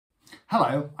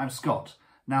Hello, I'm Scott.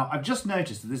 Now, I've just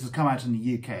noticed that this has come out in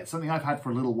the UK. It's something I've had for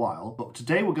a little while, but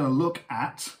today we're going to look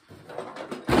at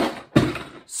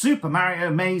Super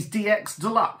Mario Maze DX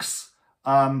Deluxe.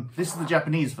 This is the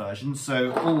Japanese version,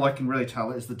 so all I can really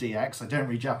tell is the DX. I don't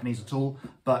read Japanese at all,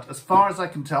 but as far as I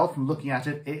can tell from looking at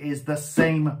it, it is the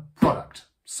same product.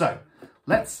 So,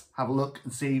 let's have a look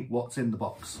and see what's in the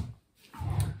box.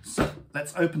 So,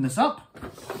 let's open this up.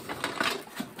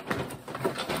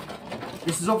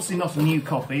 This is obviously not a new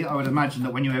copy. I would imagine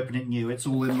that when you open it new, it's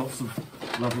all in lots of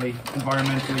lovely,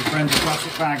 environmentally friendly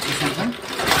plastic bags or something.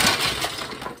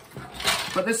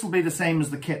 But this will be the same as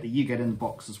the kit that you get in the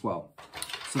box as well.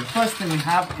 So the first thing we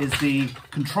have is the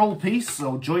control piece,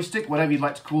 or joystick, whatever you'd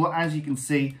like to call it. As you can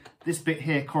see, this bit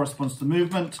here corresponds to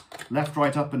movement, left,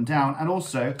 right, up and down, and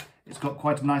also it's got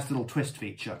quite a nice little twist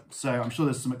feature. So I'm sure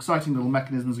there's some exciting little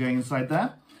mechanisms going inside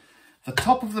there. The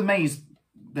top of the maze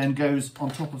then goes on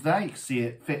top of there. You can see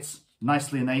it fits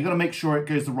nicely in there. You've got to make sure it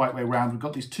goes the right way around. We've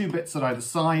got these two bits at either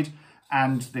side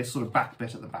and this sort of back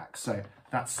bit at the back. So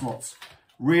that slots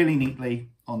really neatly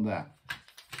on there.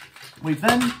 We've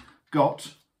then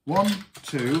got 4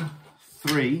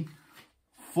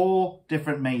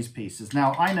 different maze pieces.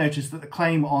 Now, I noticed that the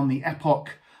claim on the Epoch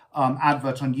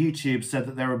advert on YouTube said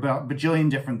that there are about a bajillion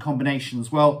different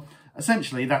combinations. Well,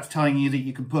 essentially, that's telling you that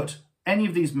you can put any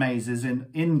of these mazes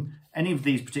in any of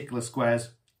these particular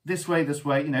squares, this way,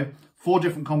 you know, 4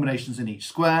 different combinations in each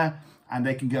square, and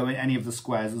they can go in any of the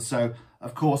squares. And so,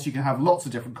 of course, you can have lots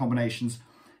of different combinations.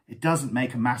 It doesn't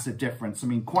make a massive difference. I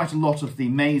mean, quite a lot of the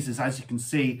mazes, as you can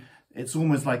see, it's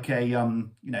almost like a, you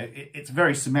know, it's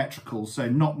very symmetrical, so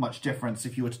not much difference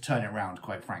if you were to turn it around,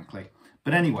 quite frankly.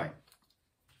 But anyway,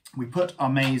 we put our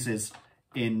mazes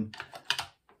in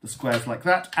the squares like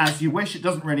that, as you wish. It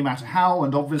doesn't really matter how,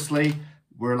 and obviously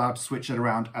we're allowed to switch it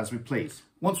around as we please.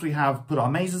 Once we have put our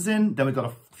mazes in, then we've got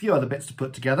a few other bits to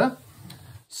put together.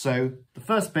 So the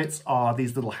first bits are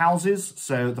these little houses.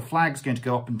 So the flag's going to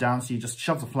go up and down, so you just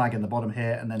shove the flag in the bottom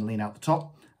here and then lean out the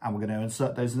top, and we're going to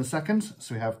insert those in a second.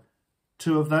 So we have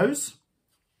 2 of those.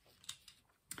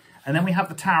 And then we have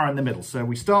the tower in the middle. So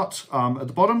we start at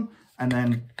the bottom and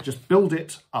then just build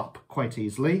it up quite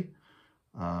easily.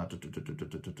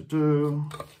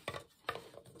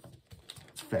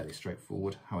 It's fairly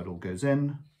straightforward how it all goes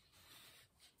in.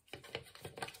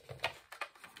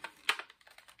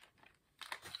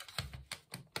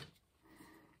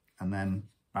 And then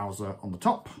Bowser on the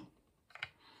top.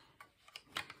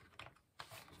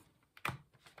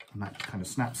 And that kind of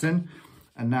snaps in.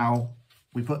 And now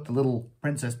we put the little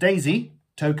Princess Daisy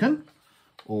token,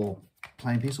 or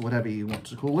playing piece, or whatever you want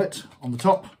to call it, on the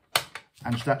top,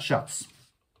 and that shuts.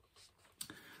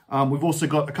 We've also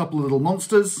got a couple of little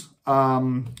monsters.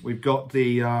 We've got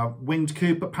the winged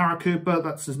Koopa, Paracoopa,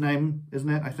 that's his name, isn't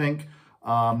it, I think.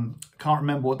 Can't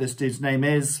remember what this dude's name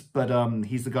is, but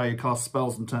he's the guy who casts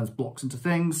spells and turns blocks into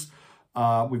things.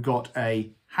 We've got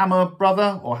a Hammer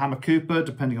Brother, or Hammer Koopa,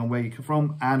 depending on where you come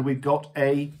from, and we've got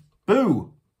a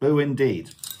Boo. Boo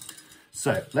indeed.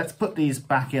 So let's put these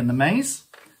back in the maze.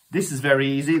 This is very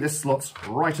easy. This slots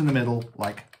right in the middle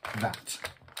like that.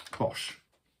 Bosh.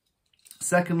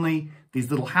 Secondly, these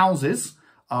little houses,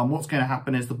 what's going to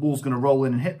happen is the ball's going to roll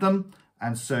in and hit them.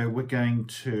 And so we're going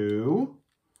to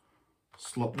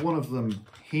slot one of them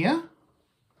here.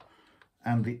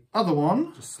 And the other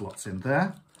one just slots in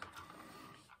there.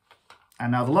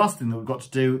 And now the last thing that we've got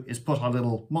to do is put our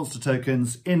little monster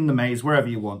tokens in the maze wherever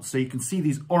you want. So you can see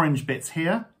these orange bits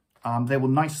here. They will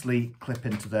nicely clip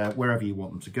into there wherever you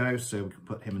want them to go. So we can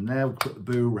put him in there. We'll put the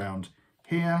Boo around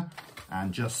here,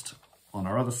 and just on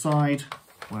our other side,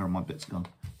 where are my bits gone?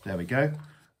 There we go.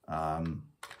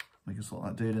 We can slot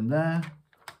that dude in there.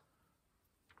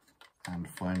 And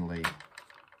finally,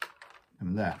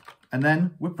 in there. And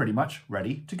then we're pretty much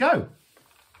ready to go.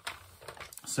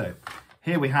 So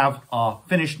here we have our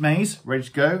finished maze, ready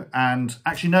to go. And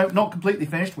actually, no, not completely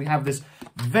finished. We have this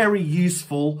very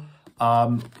useful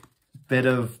bit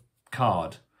of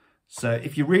card. So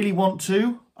if you really want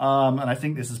to, and I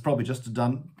think this is probably just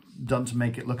done to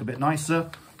make it look a bit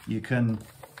nicer, you can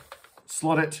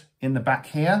slot it in the back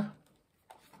here.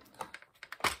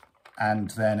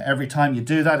 And then every time you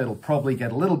do that, it'll probably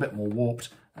get a little bit more warped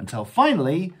until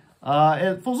finally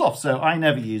it falls off. So I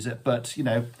never use it, but you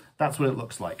know, that's what it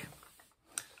looks like.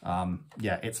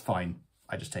 Yeah, it's fine.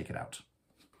 I just take it out.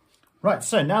 Right,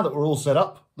 so now that we're all set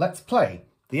up, let's play.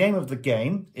 The aim of the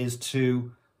game is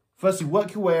to firstly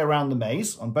work your way around the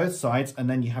maze on both sides, and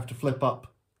then you have to flip up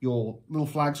your little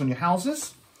flags on your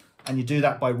houses, and you do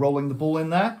that by rolling the ball in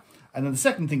there. And then the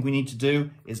second thing we need to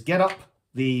do is get up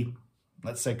the,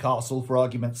 let's say, castle for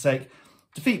argument's sake,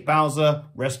 defeat Bowser,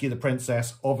 rescue the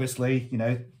princess. Obviously, you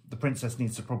know, the princess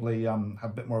needs to probably have a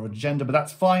bit more of an agenda, but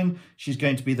that's fine. She's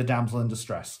going to be the damsel in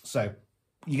distress. So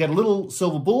you get a little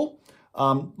silver ball,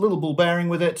 little ball bearing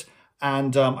with it,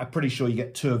 and I'm pretty sure you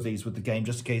get 2 of these with the game,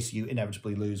 just in case you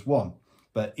inevitably lose one.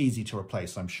 But easy to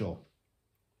replace, I'm sure.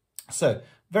 So,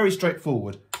 very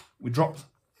straightforward. We drop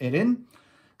it in.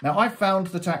 Now, I found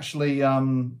that actually, you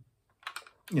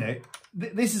know,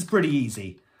 this is pretty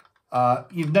easy.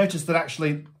 You've noticed that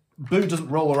actually Boo doesn't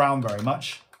roll around very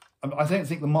much. I don't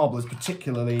think the marble is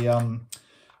particularly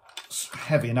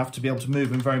heavy enough to be able to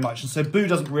move him very much. And so Boo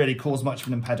doesn't really cause much of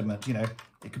an impediment, you know.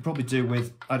 It could probably do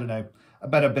with, I don't know, a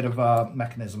better bit of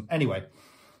mechanism. Anyway,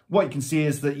 what you can see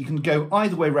is that you can go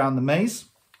either way around the maze.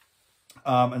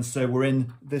 And so we're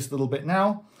in this little bit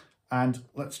now. And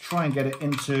let's try and get it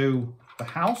into the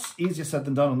house. Easier said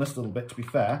than done on this little bit, to be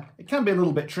fair. It can be a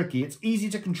little bit tricky. It's easy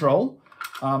to control.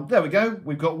 There we go.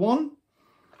 We've got one.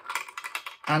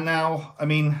 And now, I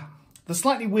mean, the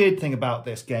slightly weird thing about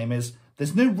this game is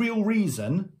there's no real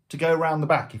reason to go around the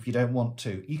back if you don't want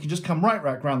to. You can just come right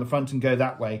around the front and go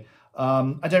that way.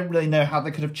 I don't really know how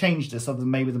they could have changed this other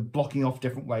than maybe them blocking off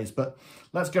different ways. But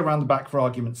let's go around the back for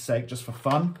argument's sake, just for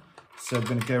fun. So we're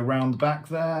going to go around the back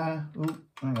there. Ooh,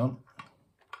 hang on.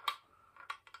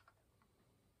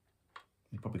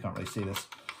 You probably can't really see this.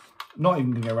 Not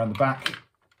even going to go around the back.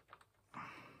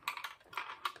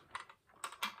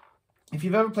 If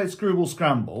you've ever played Screwball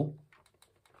Scramble,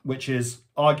 which is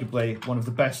arguably one of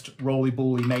the best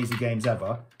roly-bally mazy games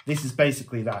ever, this is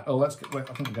basically that. Oh, let's get, I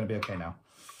think we're going to be okay now.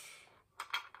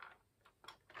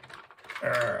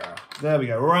 There we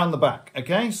go, around the back.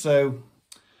 Okay, so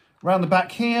around the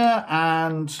back here,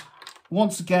 and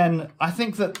once again, I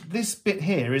think that this bit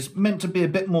here is meant to be a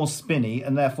bit more spinny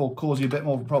and therefore cause you a bit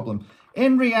more of a problem.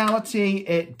 In reality,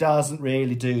 it doesn't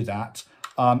really do that.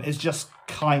 It's just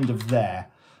kind of there.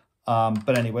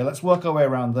 But anyway, let's work our way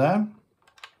around there.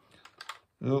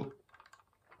 Oh,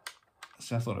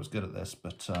 see, I thought I was good at this,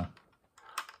 but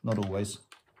not always.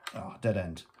 Oh, dead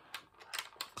end.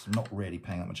 Because I'm not really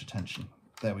paying that much attention.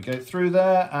 There we go, through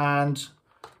there and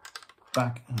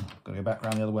back. Oh, got to go back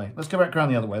around the other way. Let's go back around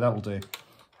the other way, that'll do.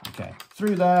 Okay,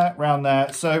 through there, round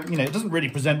there. So, you know, it doesn't really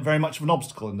present very much of an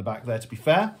obstacle in the back there, to be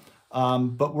fair.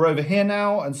 But we're over here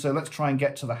now, and so let's try and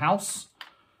get to the house.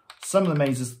 Some of the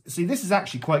mazes, see, this is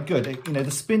actually quite good. You know,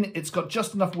 the spin, it's got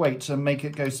just enough weight to make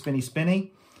it go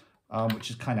spinny, which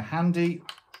is kind of handy.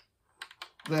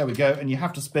 There we go, and you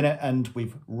have to spin it, and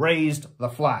we've raised the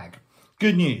flag.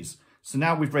 Good news. So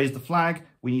now we've raised the flag,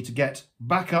 we need to get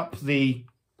back up the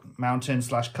mountain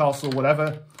 / castle,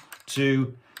 whatever,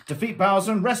 to defeat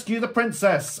Bowser and rescue the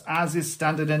princess, as is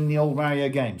standard in the old Mario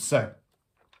games. So,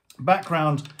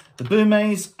 background, the Boo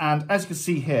maze, and as you can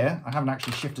see here, I haven't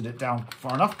actually shifted it down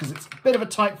far enough because it's a bit of a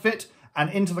tight fit,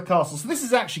 and into the castle. So this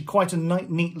is actually quite a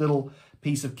neat little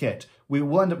piece of kit. We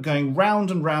will end up going round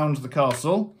and round the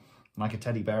castle, like a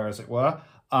teddy bear as it were,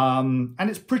 and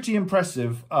it's pretty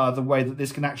impressive the way that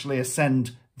this can actually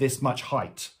ascend this much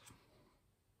height.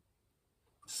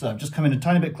 So I've just come in a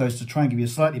tiny bit closer to try and give you a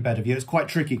slightly better view. It's quite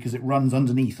tricky because it runs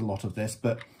underneath a lot of this,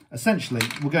 but essentially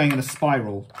we're going in a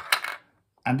spiral.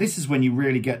 And this is when you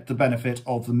really get the benefit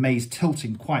of the maze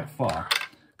tilting quite far.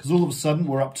 Because all of a sudden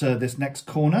we're up to this next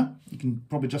corner. You can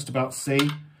probably just about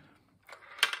see.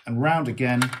 And round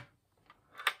again.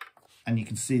 And you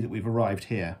can see that we've arrived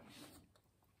here.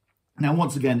 Now,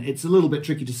 once again, it's a little bit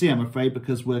tricky to see, I'm afraid,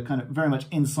 because we're kind of very much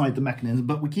inside the mechanism.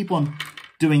 But we keep on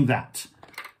doing that.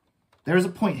 There is a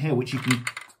point here which you can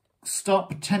start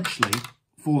potentially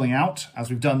falling out,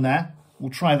 as we've done there. We'll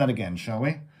try that again, shall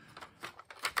we?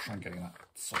 Try and getting that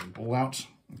solid ball out.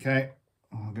 Okay,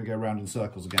 I'm going to go around in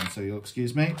circles again, so you'll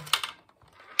excuse me.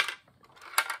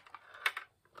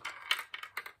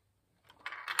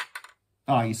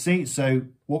 Ah, you see, so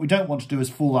what we don't want to do is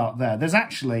fall out there. There's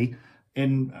actually,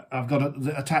 I've got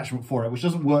the attachment for it, which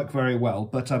doesn't work very well,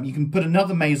 but you can put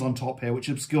another maze on top here, which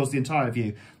obscures the entire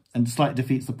view and slightly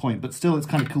defeats the point, but still it's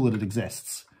kind of cool that it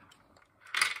exists.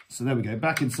 So there we go,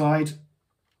 back inside.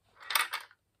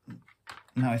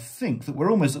 Now I think that we're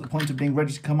almost at the point of being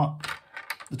ready to come up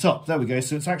the top. There we go.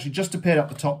 So it's actually just appeared up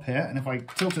the top here. And if I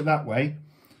tilt it that way,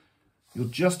 you'll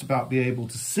just about be able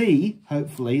to see,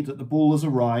 hopefully, that the ball has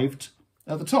arrived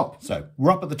at the top. So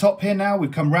we're up at the top here now.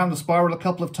 We've come round the spiral a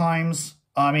couple of times.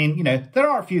 I mean, you know, there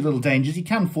are a few little dangers. You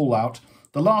can fall out.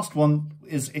 The last one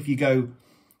is if you go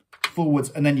forwards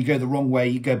and then you go the wrong way,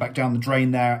 you go back down the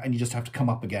drain there and you just have to come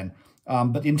up again.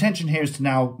 But the intention here is to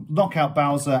now knock out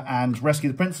Bowser and rescue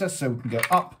the princess, so we can go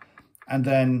up, and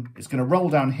then it's going to roll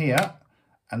down here,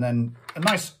 and then a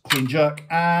nice clean jerk,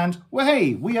 and well,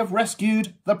 hey, we have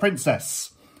rescued the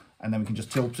princess. and then we can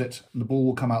just tilt it and the ball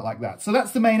will come out like that. So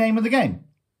that's the main aim of the game.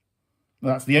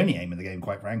 Well, that's the only aim of the game,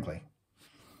 quite frankly.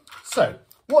 So,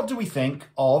 what do we think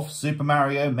of Super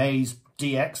Mario Maze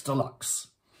DX Deluxe?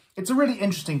 It's a really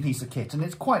interesting piece of kit and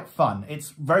it's quite fun. It's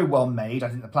very well made. I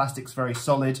think the plastic's very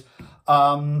solid.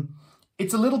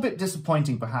 It's a little bit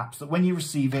disappointing, perhaps, that when you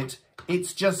receive it,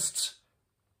 it's just...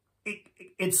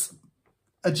 It's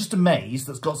just a maze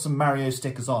that's got some Mario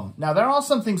stickers on. Now, there are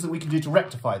some things that we can do to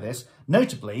rectify this,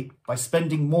 notably by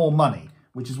spending more money,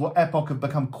 which is what Epoch have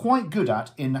become quite good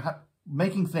at in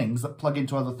making things that plug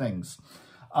into other things.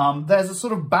 There's a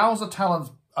sort of Bowser Tower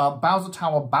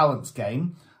balance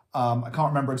game. I can't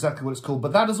remember exactly what it's called,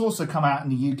 but that has also come out in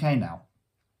the UK now.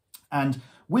 And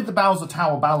with the Bowser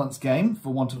Tower balance game,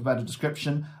 for want of a better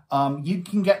description, you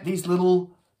can get these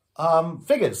little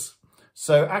figures.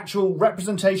 So actual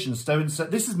representations. So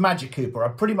this is Magic Cooper.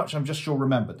 I'm just sure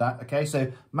remembered that. Okay,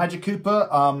 so Magic Cooper.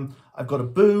 I've got a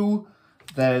Boo.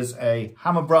 There's a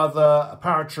Hammer Brother, a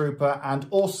Paratrooper, and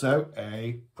also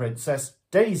a Princess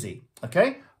Daisy.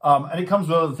 Okay, and it comes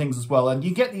with other things as well. And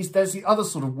you get these. There's the other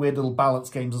sort of weird little balance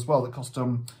games as well that cost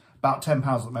about £10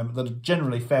 at the moment that are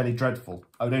generally fairly dreadful.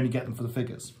 I would only get them for the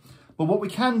figures. But what we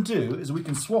can do is we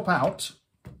can swap out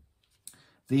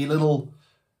the little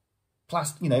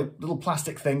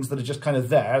plastic things that are just kind of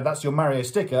there. That's your Mario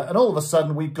sticker. And all of a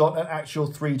sudden we've got an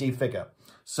actual 3D figure.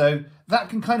 So that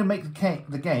can kind of make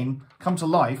the game come to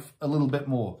life a little bit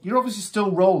more. You're obviously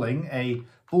still rolling a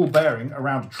ball bearing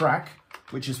around a track,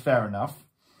 which is fair enough.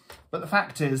 But the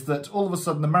fact is that all of a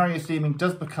sudden the Mario theming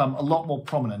does become a lot more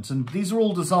prominent. And these are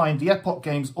all designed, the Epoch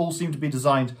games all seem to be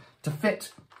designed to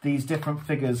fit these different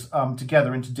figures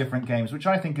together into different games, which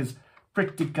I think is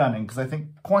pretty gunning, because I think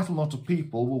quite a lot of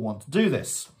people will want to do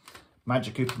this.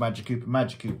 Magic Cooper, Magic Cooper,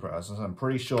 Magic Cooper, as I'm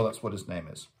pretty sure that's what his name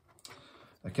is.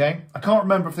 Okay, I can't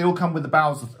remember if they all come with the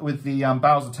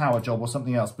Bowser Tower job or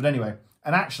something else, but anyway.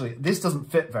 And actually, this doesn't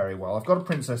fit very well. I've got a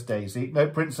Princess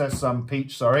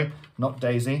Peach, sorry, not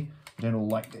Daisy. I don't all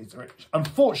like Daisy.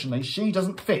 Unfortunately, she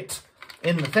doesn't fit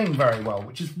in the thing very well,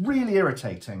 which is really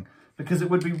irritating, because it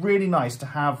would be really nice to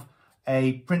have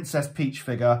a Princess Peach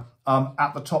figure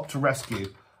at the top to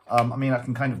rescue. I mean, I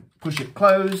can kind of push it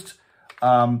closed,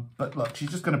 but look,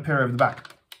 she's just going to peer over the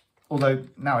back. Although,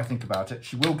 now I think about it,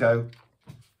 she will go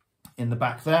in the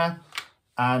back there.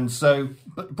 And so,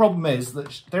 but the problem is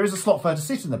that there is a slot for her to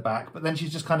sit in the back, but then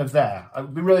she's just kind of there. It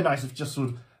would be really nice if just sort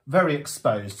of very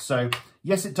exposed. So,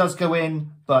 yes, it does go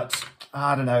in, but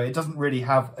I don't know, it doesn't really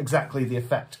have exactly the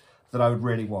effect that I would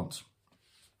really want.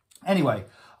 Anyway,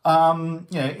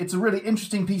 it's a really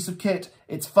interesting piece of kit.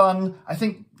 It's fun. I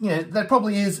think, there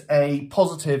probably is a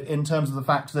positive in terms of the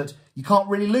fact that you can't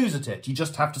really lose at it. You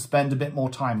just have to spend a bit more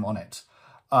time on it.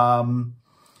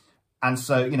 And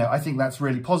so, I think that's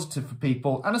really positive for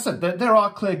people. And I said, there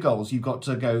are clear goals. You've got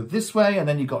to go this way, and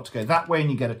then you've got to go that way,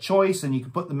 and you get a choice, and you can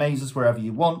put the mazes wherever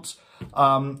you want.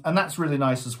 And that's really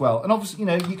nice as well. And obviously,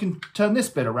 you can turn this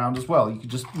bit around as well. You can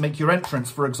just make your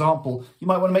entrance, for example. You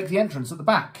might want to make the entrance at the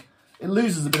back. It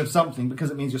loses a bit of something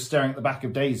because it means you're staring at the back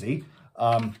of Daisy.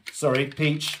 Sorry,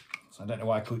 Peach. So I don't know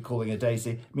why I keep calling her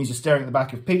Daisy. It means you're staring at the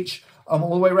back of Peach all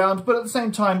the way around. But at the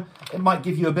same time, it might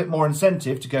give you a bit more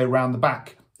incentive to go around the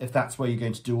back if that's where you're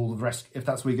going to do all the if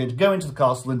that's where you're going to go into the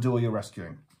castle and do all your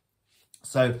rescuing.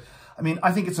 So, I mean,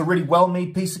 I think it's a really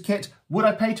well-made piece of kit. Would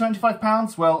I pay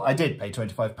 £25? Well, I did pay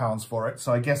 £25 for it.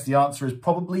 So I guess the answer is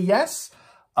probably yes.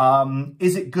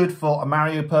 Is it good for a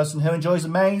Mario person who enjoys a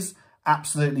maze?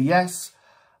 Absolutely yes.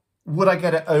 Would I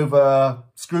get it over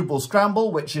Screwball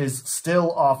Scramble, which is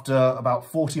still, after about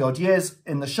 40 odd years,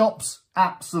 in the shops?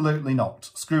 Absolutely not.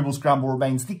 Screwball Scramble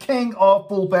remains the king of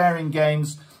ball bearing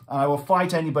games, and I will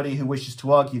fight anybody who wishes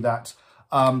to argue that.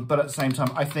 But at the same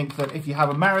time, I think that if you have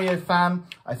a Mario fan,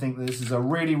 I think that this is a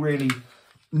really, really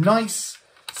nice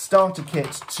starter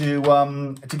kit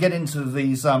to get into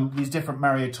these different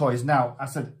Mario toys. Now, I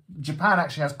said Japan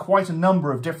actually has quite a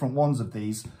number of different ones of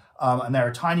these. And there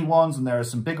are tiny ones and there are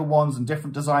some bigger ones and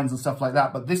different designs and stuff like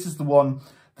that. But this is the one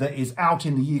that is out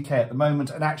in the UK at the moment,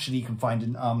 and actually you can find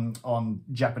it on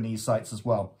Japanese sites as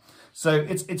well. So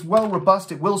it's well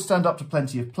robust. It will stand up to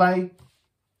plenty of play.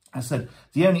 As I said,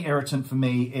 the only irritant for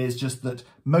me is just that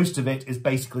most of it is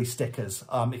basically stickers.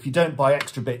 If you don't buy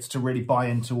extra bits to really buy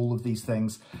into all of these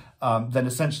things, then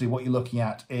essentially what you're looking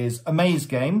at is a maze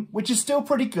game, which is still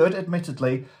pretty good,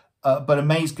 admittedly, but a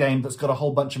maze game that's got a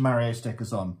whole bunch of Mario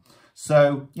stickers on.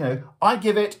 So, I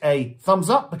give it a thumbs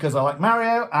up because I like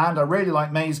Mario and I really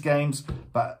like maze games.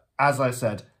 But as I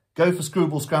said, go for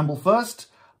Screwball Scramble first.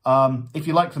 If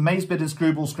you like the maze bit in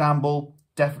Screwball Scramble,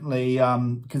 definitely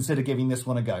consider giving this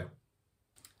one a go.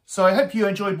 So I hope you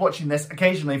enjoyed watching this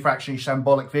occasionally fractionally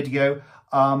shambolic video,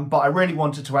 but I really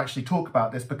wanted to actually talk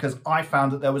about this because I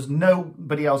found that there was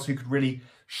nobody else who could really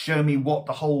show me what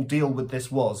the whole deal with this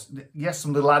was. Yes,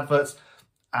 some little adverts,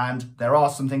 and there are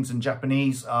some things in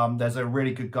Japanese. There's a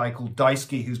really good guy called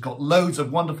Daisuke who's got loads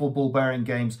of wonderful ball bearing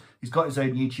games. He's got his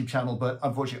own YouTube channel, but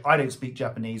unfortunately I don't speak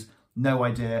Japanese, no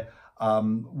idea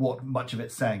what much of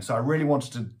it's saying. So I really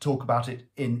wanted to talk about it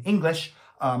in English,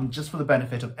 just for the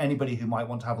benefit of anybody who might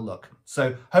want to have a look.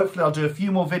 So hopefully I'll do a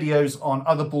few more videos on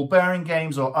other ball bearing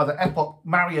games or other Epoch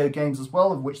Mario games as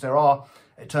well, of which there are,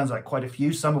 it turns out, quite a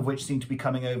few, some of which seem to be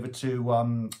coming over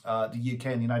to the UK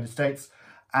and the United States.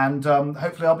 And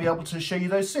hopefully I'll be able to show you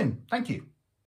those soon. Thank you.